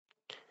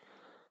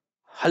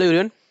Hello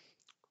everyone,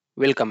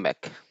 welcome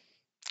back.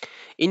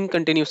 In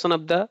continuation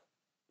of the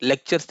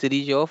lecture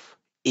series of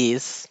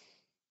ACE,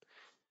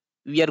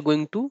 we are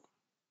going to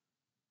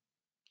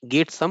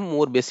get some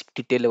more basic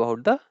detail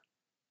about the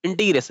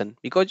integration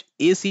because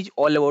ACE is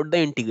all about the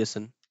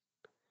integration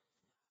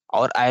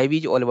or IIB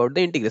is all about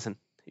the integration.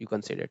 You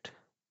can say that.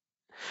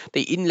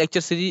 In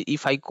lecture series,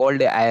 if I called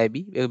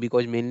IIB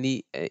because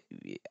mainly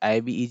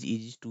IIB is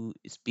easy to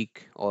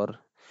speak or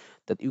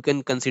that you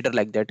can consider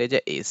like that as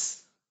a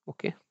ACE.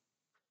 Okay,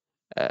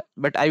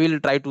 but I will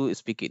try to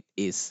speak it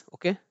ACE.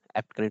 Okay,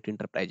 App Connect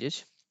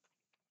Enterprises.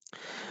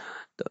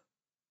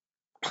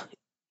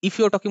 If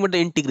you're talking about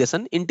the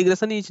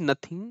integration is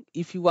nothing.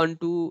 If you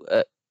want to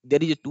there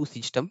is a two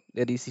system,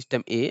 there is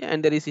system A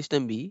and there is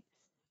system B,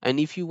 and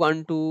if you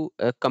want to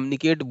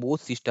communicate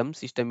both systems,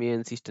 system A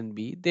and system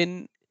B,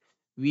 then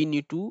we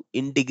need to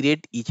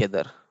integrate each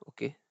other.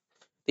 Okay,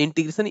 the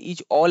integration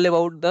is all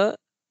about the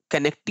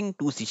connecting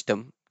two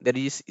system. There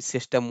is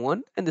system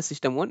 1 and the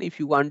system 1. If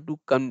you want to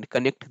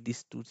connect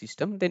these two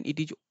system, then it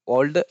is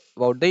all the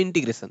about the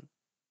integration.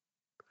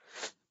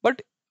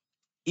 But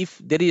if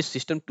there is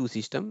system to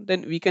system,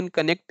 then we can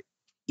connect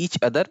each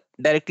other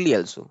directly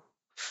also.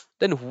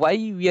 Then why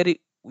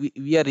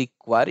we are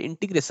require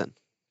integration?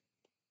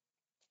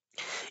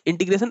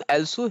 Integration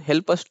also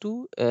help us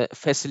to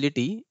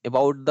facility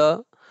about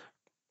the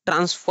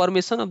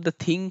transformation of the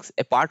things.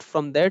 Apart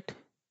from that,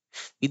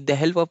 with the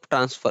help of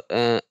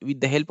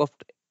with the help of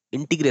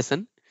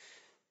integration,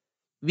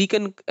 we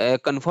can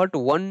convert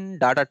one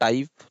data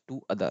type to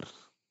other.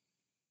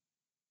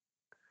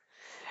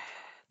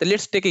 So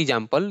let's take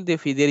example.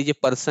 If there is a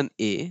person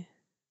A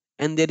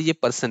and there is a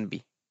person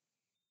B.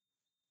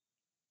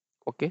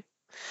 Okay,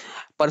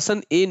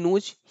 person A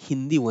knows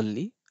Hindi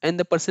only and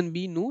the person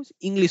B knows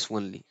English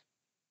only.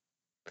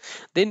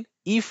 Then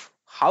if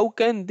how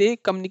can they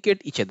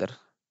communicate each other?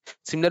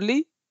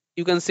 Similarly,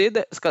 you can say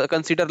that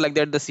consider like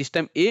that the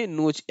system A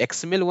knows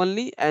XML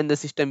only and the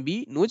system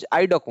B knows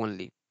IDOC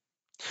only.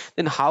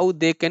 Then how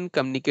they can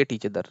communicate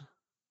each other?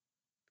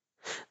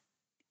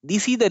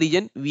 This is the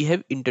reason we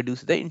have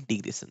introduced the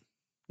integration,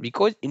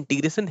 because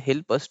integration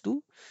help us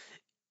to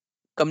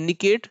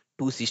communicate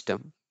two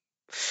system.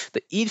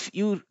 The if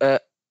you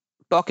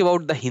talk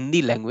about the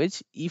Hindi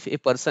language, if a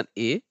person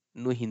A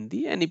know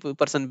Hindi and if a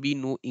person B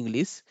know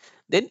English,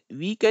 then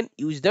we can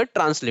use the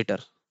translator.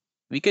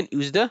 We can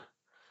use the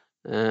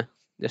uh,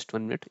 just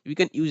 1 minute. We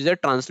can use the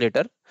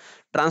translator.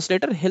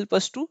 Translator help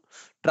us to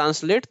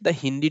translate the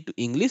Hindi to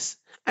English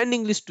and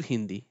English to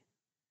Hindi.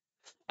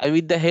 And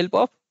with the help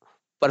of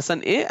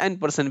person A and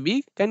person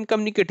B can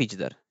communicate each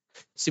other.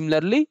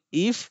 Similarly,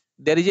 if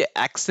there is a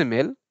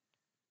XML,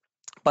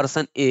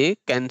 person A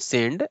can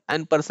send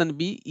and person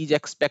B is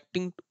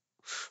expecting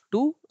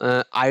to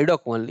IDOC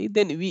only,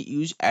 then we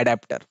use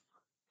adapter.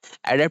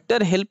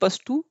 Adapter help us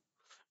to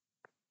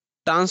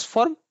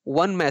transform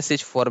one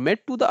message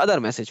format to the other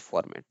message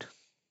format.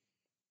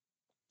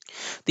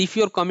 If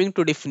you are coming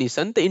to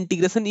definition, the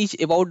integration is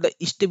about the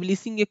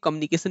establishing a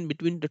communication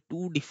between the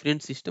two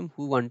different systems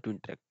who want to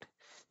interact.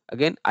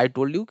 Again, I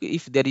told you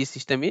if there is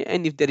system A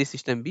and if there is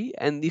system B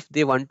and if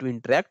they want to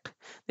interact,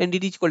 then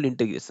it is called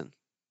integration.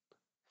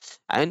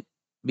 And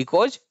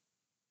because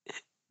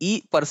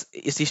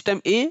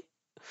system A,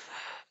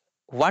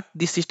 what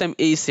the system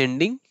A is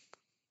sending,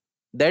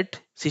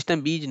 that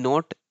system B is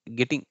not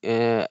getting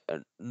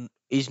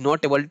is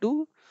not able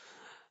to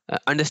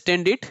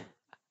understand it.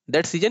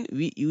 That's reason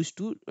we used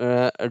to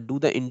do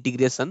the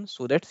integration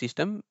so that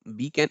system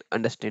B can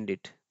understand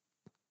it.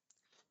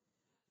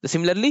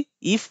 Similarly,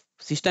 if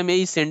system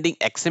A is sending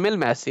XML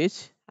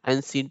message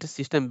and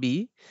system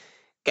B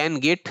can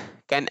get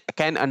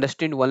can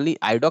understand only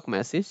IDOC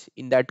message,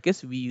 in that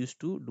case we used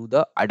to do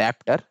the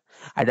adapter.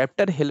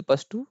 Adapter help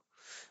us to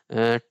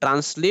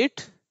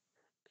translate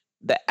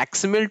the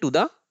XML to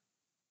the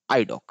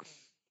IDOC.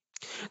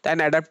 An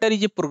adapter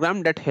is a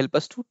program that helps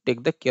us to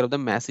take the care of the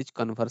message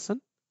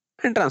conversion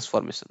and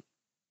transformation.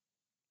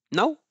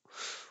 Now,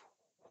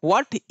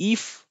 what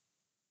if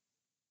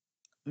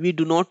we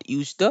do not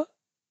use the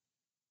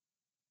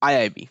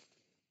IIB?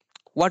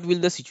 What will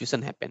the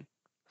situation happen?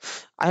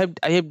 I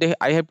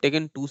have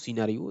taken two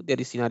scenario. There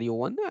is scenario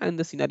 1 and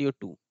the scenario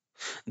 2.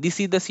 This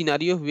is the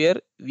scenario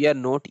where we are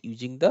not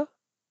using the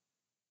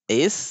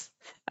S,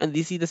 and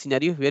this is the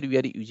scenario where we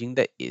are using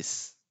the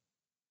S.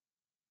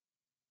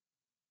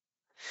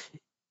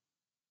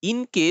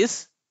 In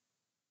case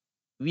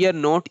we are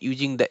not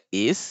using the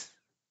S,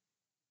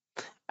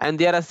 and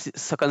there are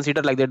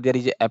consider like that there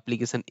is a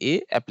application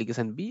A,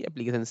 application B,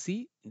 application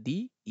C,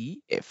 D, E,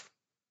 F,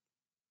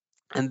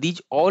 and these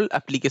all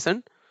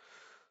application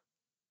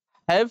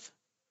have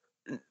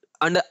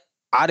and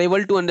are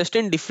able to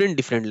understand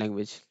different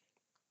language.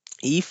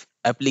 If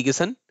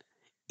application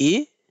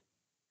A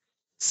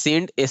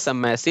send a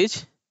some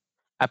message,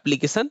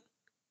 application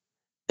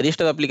rest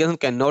of the application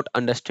cannot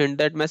understand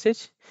that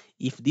message.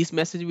 If this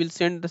message will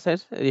send the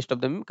message, rest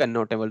of them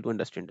cannot able to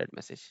understand that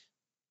message.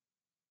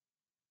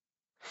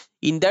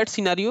 In that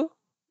scenario,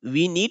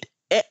 we need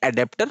a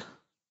adapter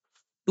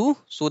to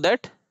so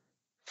that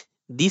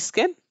this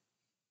can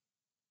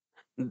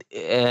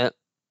uh,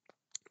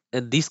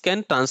 this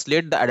can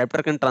translate, the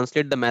adapter can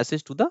translate the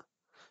message to the,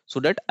 so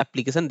that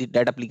application,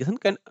 that application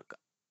can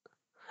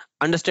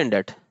understand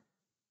that.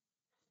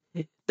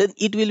 Then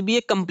it will be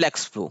a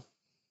complex flow.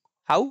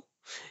 How?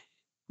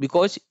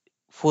 Because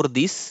for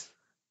this,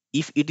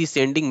 if it is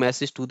sending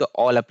message to the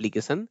all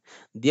application,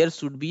 there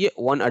should be a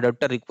one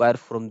adapter required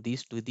from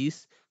this to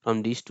this,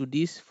 from this to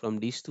this, from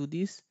this to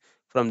this,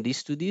 from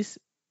this to this,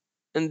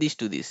 and this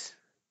to this.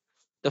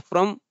 The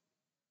from,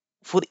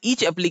 for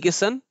each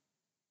application,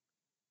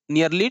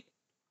 nearly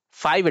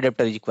five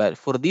adapter is required.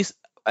 For this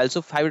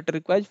also five adapter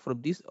required. For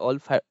this all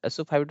five,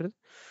 also five adapter.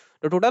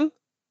 The total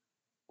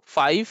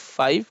 5,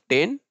 5,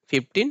 10,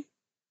 15,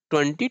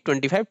 20,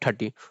 25,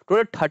 30.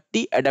 Total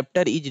 30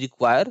 adapter is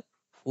required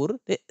for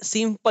the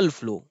simple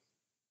flow.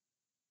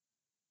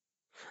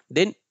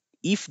 Then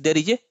if there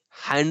is a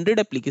 100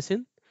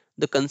 application,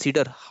 the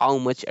consider how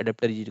much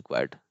adapter is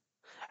required,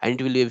 and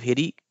it will be a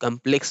very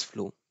complex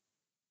flow.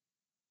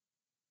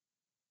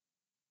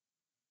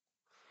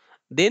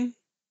 Then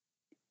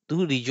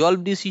to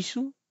resolve this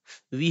issue,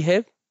 we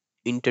have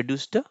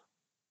introduced the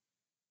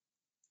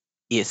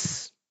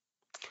S,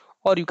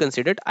 or you can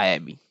say that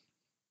IIB,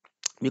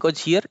 because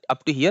here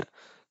up to here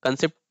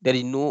concept there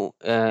is no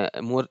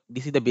more.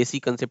 This is the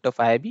basic concept of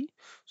IIB,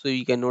 so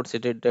you cannot say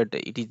that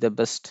it is the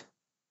best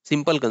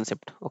simple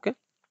concept. Okay,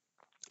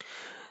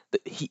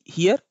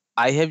 here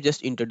I have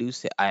just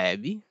introduced the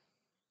IIB,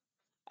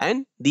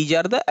 and these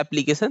are the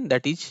application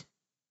that is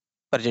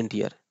present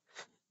here.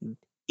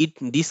 It,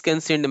 this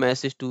can send a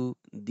message to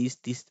these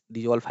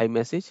all five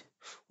message.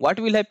 What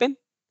will happen?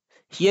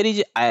 Here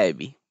is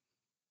IIB.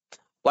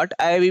 What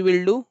IIB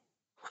will do?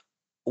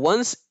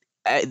 Once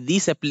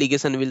this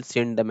application will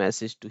send the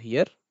message to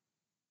here,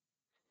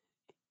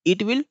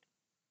 it will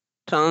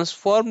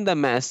transform the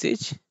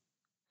message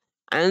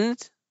and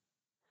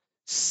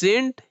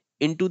send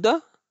into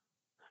the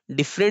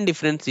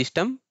different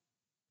system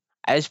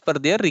as per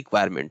their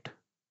requirement.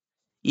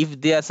 If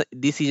they are,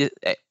 this is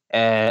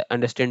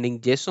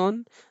understanding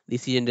JSON,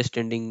 this is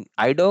understanding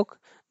IDOC,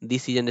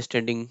 this is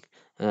understanding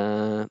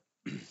uh,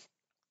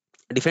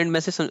 different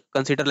messages,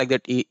 consider like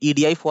that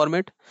EDI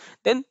format,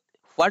 then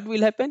what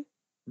will happen?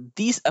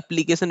 This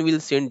application will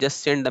send the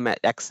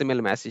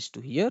XML message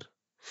to here,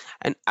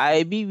 and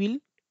IB will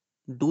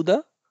do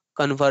the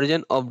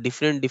conversion of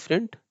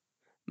different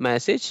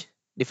message,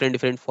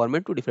 different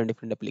format to different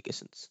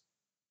applications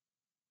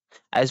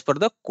as per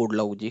the code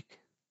logic.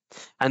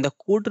 And the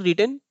code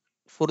written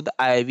for the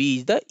IIB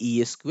is the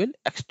ESQL,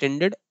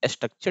 extended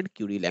structured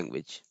query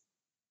language.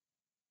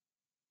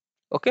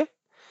 Okay,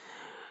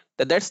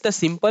 that's the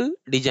simple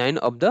design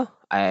of the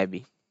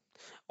IIB,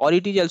 or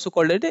it is also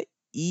called as the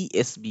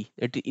ESB,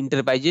 that is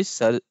Enterprises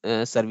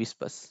Service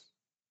Bus,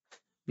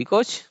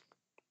 because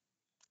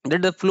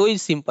that the flow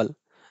is simple,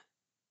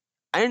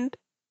 and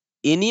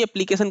any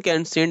application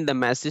can send the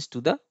message to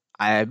the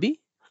IIB.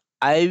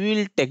 I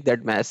will take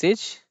that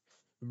message,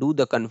 do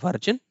the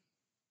conversion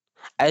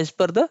as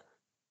per the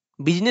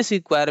business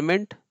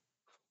requirement.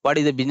 What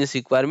is the business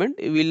requirement?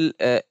 We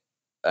will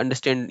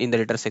understand in the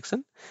later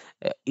section.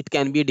 It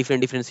can be a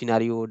different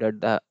scenario that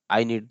the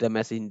I need the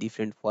message in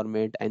different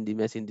format and the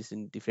message this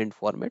in different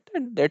format,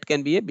 and that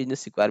can be a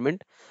business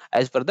requirement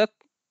as per the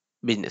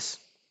business.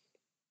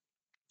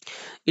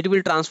 It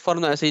will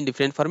transform the message in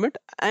different format,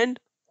 and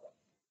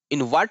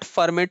in what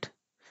format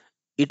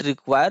it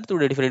required to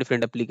the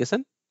different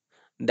application,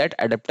 that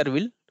adapter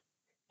will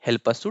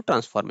help us to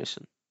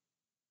transformation.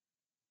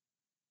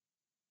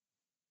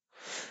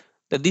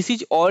 That this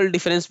is all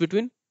difference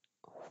between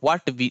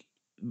what we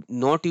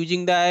not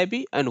using the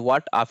IIB and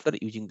what after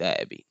using the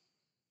IIB.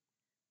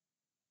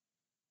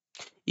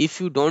 If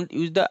you don't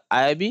use the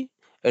IIB,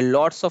 a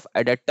lots of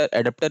adapter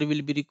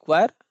will be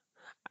required,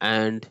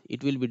 and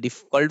it will be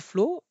difficult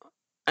flow,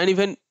 and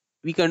even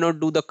we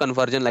cannot do the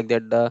conversion like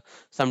that. The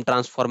some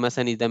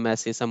transformation is the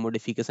message, some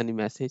modification is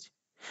message.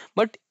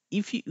 But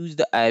if you use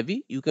the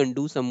IIB, you can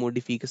do some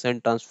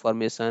modification,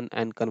 transformation,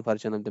 and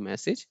conversion of the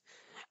message,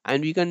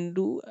 and we can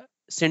do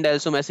send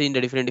also message in the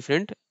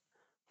different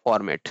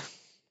format.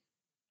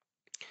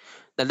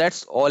 Now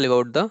that's all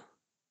about the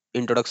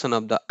introduction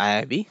of the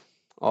IIB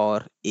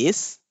or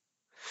ACE.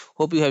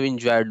 Hope you have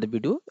enjoyed the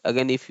video.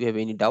 Again, if you have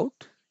any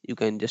doubt, you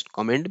can just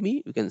comment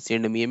me, you can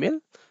send me email.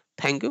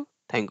 Thank you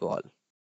all.